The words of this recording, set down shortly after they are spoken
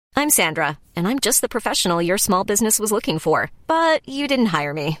I'm Sandra, and I'm just the professional your small business was looking for. But you didn't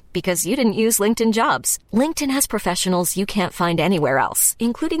hire me because you didn't use LinkedIn Jobs. LinkedIn has professionals you can't find anywhere else,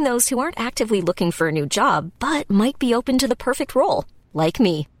 including those who aren't actively looking for a new job, but might be open to the perfect role, like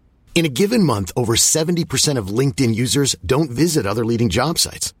me. In a given month, over 70% of LinkedIn users don't visit other leading job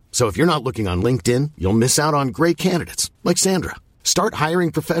sites. So if you're not looking on LinkedIn, you'll miss out on great candidates like Sandra. Start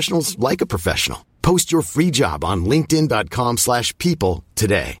hiring professionals like a professional. Post your free job on linkedin.com/people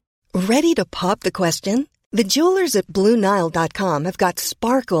today. Ready to pop the question? The jewelers at BlueNile.com have got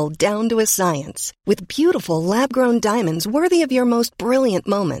sparkle down to a science with beautiful lab-grown diamonds worthy of your most brilliant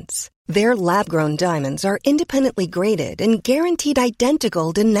moments. Their lab-grown diamonds are independently graded and guaranteed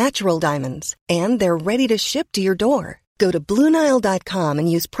identical to natural diamonds, and they're ready to ship to your door. Go to BlueNile.com and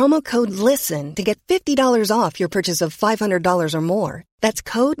use promo code LISTEN to get $50 off your purchase of $500 or more. That's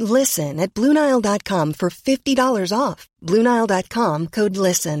code LISTEN at BlueNile.com for $50 off. BlueNile.com, code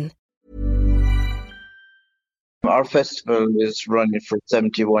LISTEN. Our festival is running for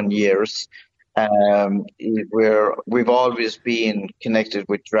 71 years. We've always been connected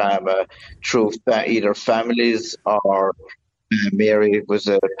with drama through either families or Mary was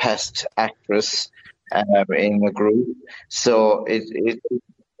a past actress in a group. So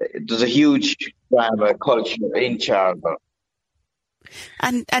there's a huge drama culture in Charleville.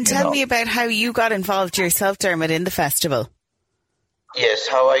 And tell me about how you got involved yourself, Dermot, in the festival. Yes,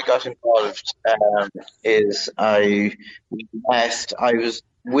 how I got involved is I was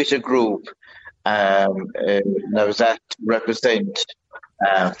with a group and I was asked to represent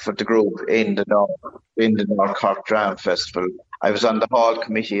for the group in the North Cork Drama Festival. I was on the hall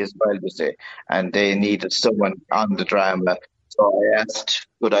committee as well, you say, and they needed someone on the drama. So I asked,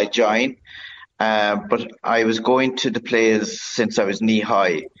 would I join? But I was going to the plays since I was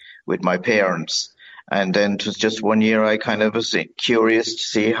knee-high with my parents. And then it was just 1 year I kind of was curious to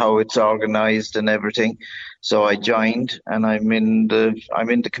see how it's organised and everything. So I joined, and I'm in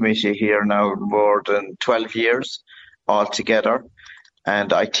the committee here now more than 12 years altogether.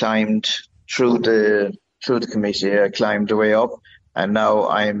 And I climbed through the committee. I climbed the way up, and now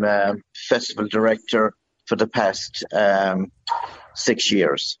I'm festival director for the past 6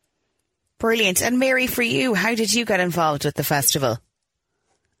 years. Brilliant. And Mary, for you, how did you get involved with the festival?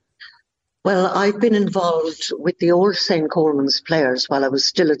 Well, I've been involved with the old St. Coleman's Players while I was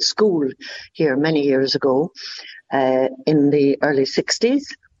still at school here many years ago, in the early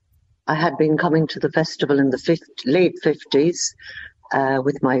 60s. I had been coming to the festival in the late 50s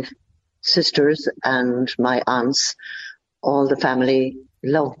with my sisters and my aunts. All the family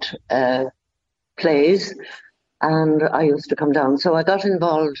loved plays, and I used to come down. So I got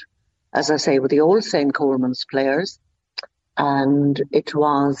involved, as I say, with the old St. Coleman's Players. And it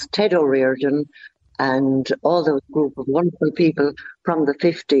was Ted O'Riordan and all those group of wonderful people from the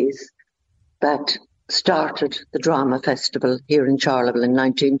 50s that started the drama festival here in Charleville in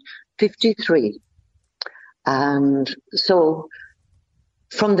 1953. And so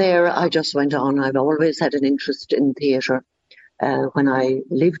from there, I just went on. I've always had an interest in theatre. When I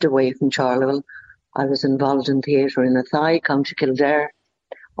lived away from Charleville, I was involved in theatre in Athy, County Kildare,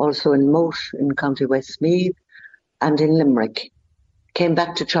 also in Moat in County Westmeath, and in Limerick. Came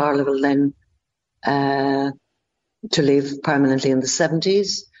back to Charleville then to live permanently in the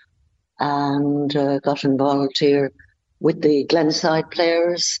 70s, and got involved here with the Glenside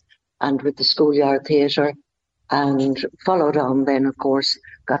Players and with the Schoolyard Theatre, and followed on then, of course,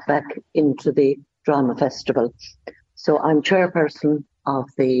 got back into the Drama Festival. So I'm chairperson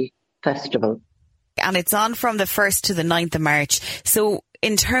of the festival. And it's on from the 1st to the 9th of March. So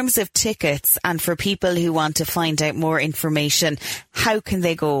in terms of tickets and for people who want to find out more information, how can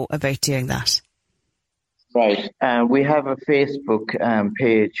they go about doing that? Right. We have a Facebook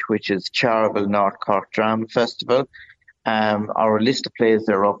page, which is Charleville North Cork Drama Festival. Our list of plays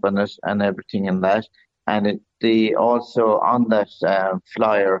are up on it and everything in that. And also on that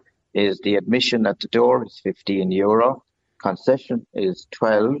flyer is the admission at the door is €15. Concession is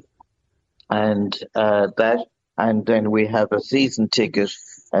 12. And and then we have a season ticket,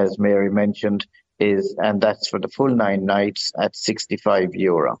 as Mary mentioned, and that's for the full 9 nights at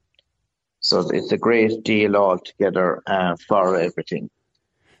 €65. So it's a great deal altogether for everything.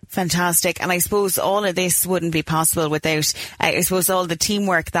 Fantastic. And I suppose all of this wouldn't be possible without, I suppose, all the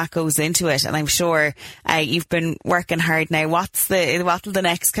teamwork that goes into it. And I'm sure you've been working hard now. What will the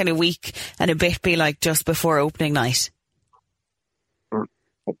next kind of week and a bit be like just before opening night?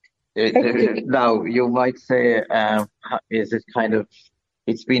 Now, you might say,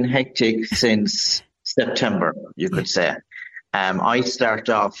 it's been hectic since September, you could say. I start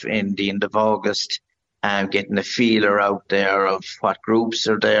off in the end of August getting a feeler out there of what groups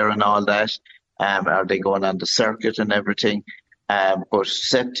are there and all that. Are they going on the circuit and everything? But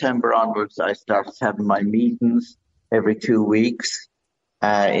September onwards, I started having my meetings every 2 weeks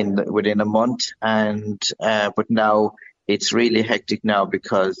within a month. And but now it's really hectic now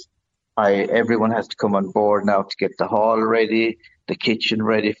because everyone has to come on board now to get the hall ready, the kitchen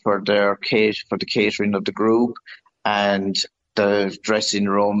ready for the catering of the group, and the dressing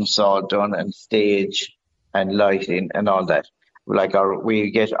rooms all done, and stage and lighting and all that. We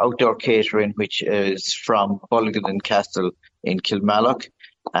get outdoor catering, which is from Bulgadin Castle in Kilmallock.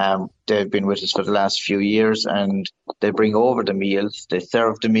 They've been with us for the last few years, and they bring over the meals, they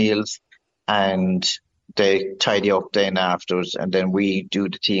serve the meals, and they tidy up then afterwards, and then we do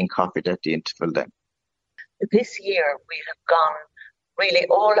the tea and coffee at the interval then. This year we have gone really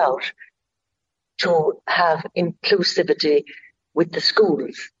all out to have inclusivity with the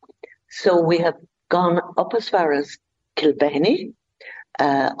schools. So we have gone up as far as Kilbenny,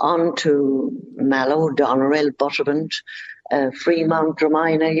 on to Mallow, Doneraile, Buttevant, Fremont,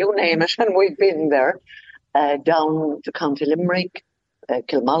 Dromina, you name it, and we've been there, down to County Limerick,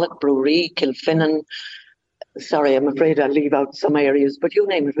 Kilmallock, Brewery, Kilfinnan. Sorry, I'm afraid I'll leave out some areas, but you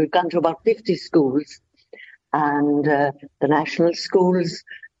name it. We've gone to about 50 schools, and the national schools,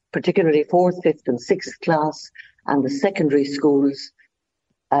 particularly 4th, 5th and 6th class, and the secondary schools.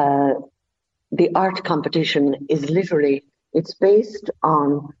 The art competition is literally, it's based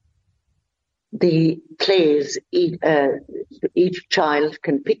on the plays. Each child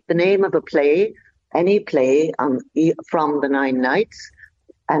can pick the name of a play, any play from the 9 nights,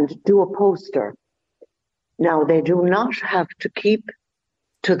 and do a poster. Now, they do not have to keep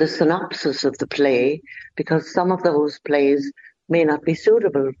to the synopsis of the play, because some of those plays may not be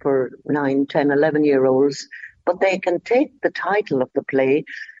suitable for 9, 10, 11-year-olds, but they can take the title of the play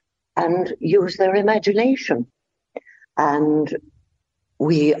and use their imagination. And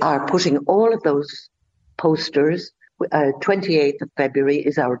we are putting all of those posters. 28th of February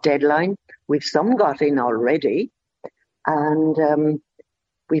is our deadline. We've some got in already. And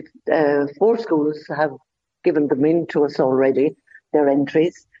we've 4 schools have given them in to us already, their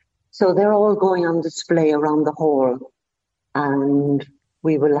entries. So they're all going on display around the hall. And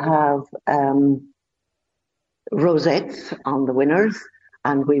we will have rosettes on the winners,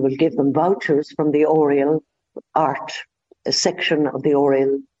 and we will give them vouchers from the Oriel art section of the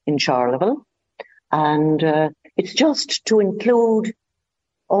Oriel in Charleville. And it's just to include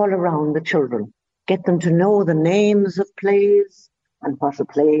all around the children, get them to know the names of plays and what a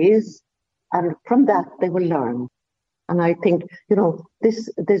play is, and from that they will learn. And I think,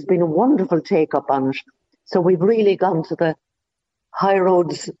 there's been a wonderful take-up on it. So we've really gone to the high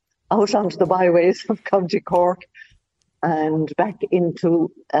roads, out onto the byways of County Cork, and back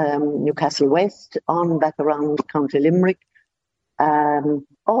into Newcastle West, on back around County Limerick,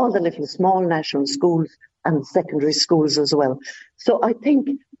 all the little small national schools and secondary schools as well. So I think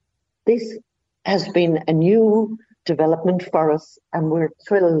this has been a new development for us, and we're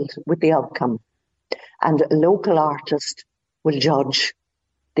thrilled with the outcome. And a local artist will judge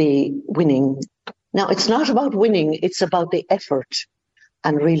the winning. Now, it's not about winning, it's about the effort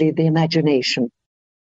and really the imagination.